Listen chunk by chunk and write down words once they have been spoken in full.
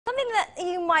that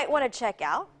you might want to check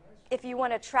out if you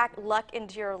want to attract luck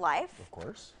into your life. Of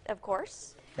course. Of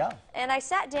course. Yeah. And I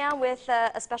sat down with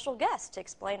a special guest to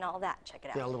explain all that. Check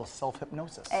it out. Yeah, a little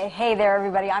self-hypnosis. Hey there,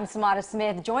 everybody. I'm Samada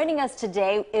Smith. Joining us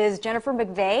today is Jennifer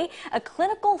McVeigh, a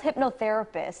clinical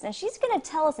hypnotherapist, and she's going to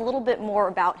tell us a little bit more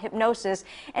about hypnosis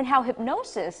and how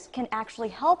hypnosis can actually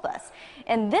help us.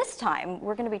 And this time,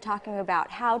 we're going to be talking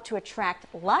about how to attract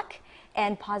luck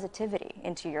and positivity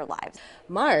into your lives.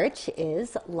 March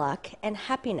is luck and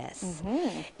happiness.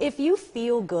 If you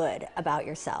feel good about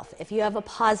yourself, if you have a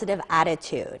positive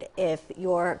attitude, if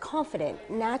you're confident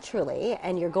naturally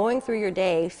and you're going through your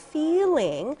day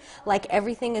feeling like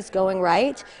everything is going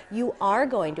right, you are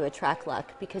going to attract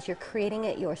luck because you're creating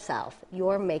it yourself.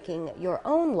 You're making your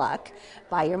own luck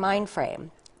by your mind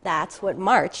frame. That's what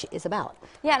March is about.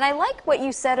 Yeah, and I like what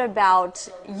you said about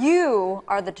you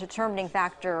are the determining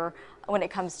factor when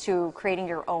it comes to creating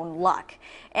your own luck.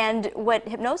 And what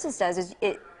hypnosis does is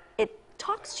it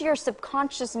talks to your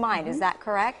subconscious mind, is that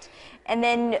correct? And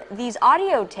then these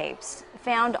audio tapes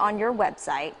found on your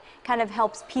website kind of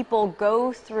helps people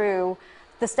go through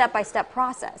the step-by-step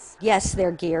process. Yes,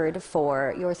 they're geared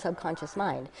for your subconscious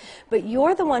mind, but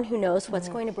you're the one who knows what's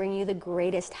going to bring you the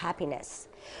greatest happiness,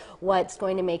 what's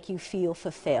going to make you feel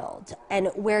fulfilled, and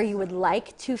where you would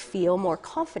like to feel more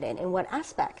confident in what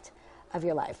aspect of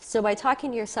your life. So by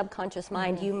talking to your subconscious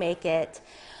mind, you make it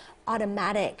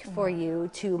automatic for you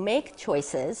to make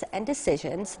choices and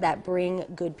decisions that bring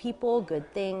good people,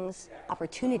 good things,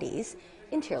 opportunities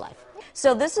into your life.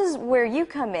 So this is where you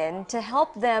come in to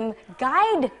help them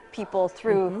guide people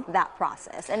through that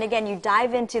process. And again, you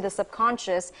dive into the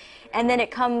subconscious and then it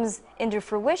comes into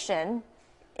fruition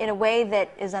in a way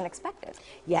that is unexpected.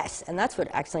 Yes, and that's what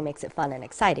actually makes it fun and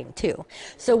exciting too.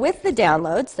 So with the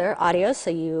downloads, they're audio, so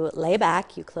you lay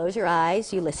back, you close your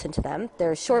eyes, you listen to them.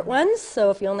 There's short ones,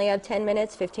 so if you only have 10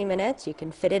 minutes, 15 minutes, you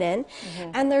can fit it in.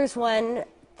 And there's one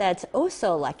that's oh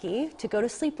so lucky to go to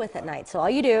sleep with at night. So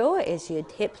all you do is you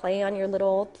hit play on your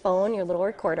little phone, your little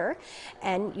recorder,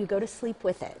 and you go to sleep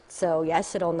with it. So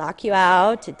yes, it'll knock you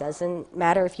out. It doesn't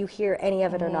matter if you hear any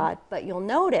of it or not, but you'll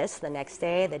notice the next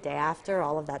day, the day after,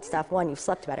 all of that stuff. One, you've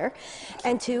slept better,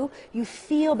 and two, you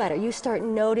feel better. You start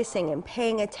noticing and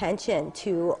paying attention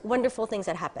to wonderful things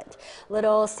that happened,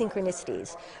 little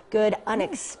synchronicities, good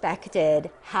unexpected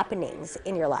happenings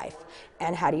in your life.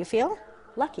 And how do you feel?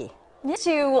 Lucky.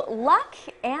 To luck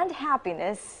and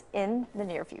happiness in the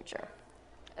near future.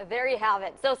 There you have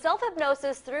it. So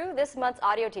self-hypnosis through this month's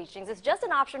audio teachings is just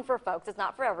an option for folks. It's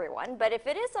not for everyone. But if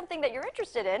it is something that you're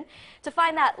interested in, to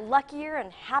find that luckier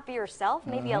and happier self,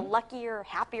 maybe a luckier,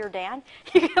 happier Dan,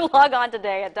 you can log on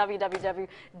today at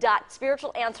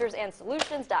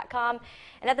www.spiritualanswersandsolutions.com.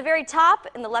 And at the very top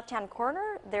in the left-hand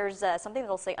corner, there's something that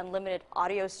will say unlimited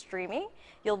audio streaming.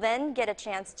 You'll then get a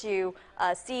chance to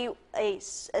see a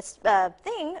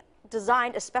thing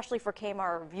designed especially for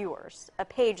KMIR viewers, a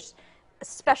page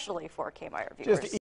especially for KMIR viewers.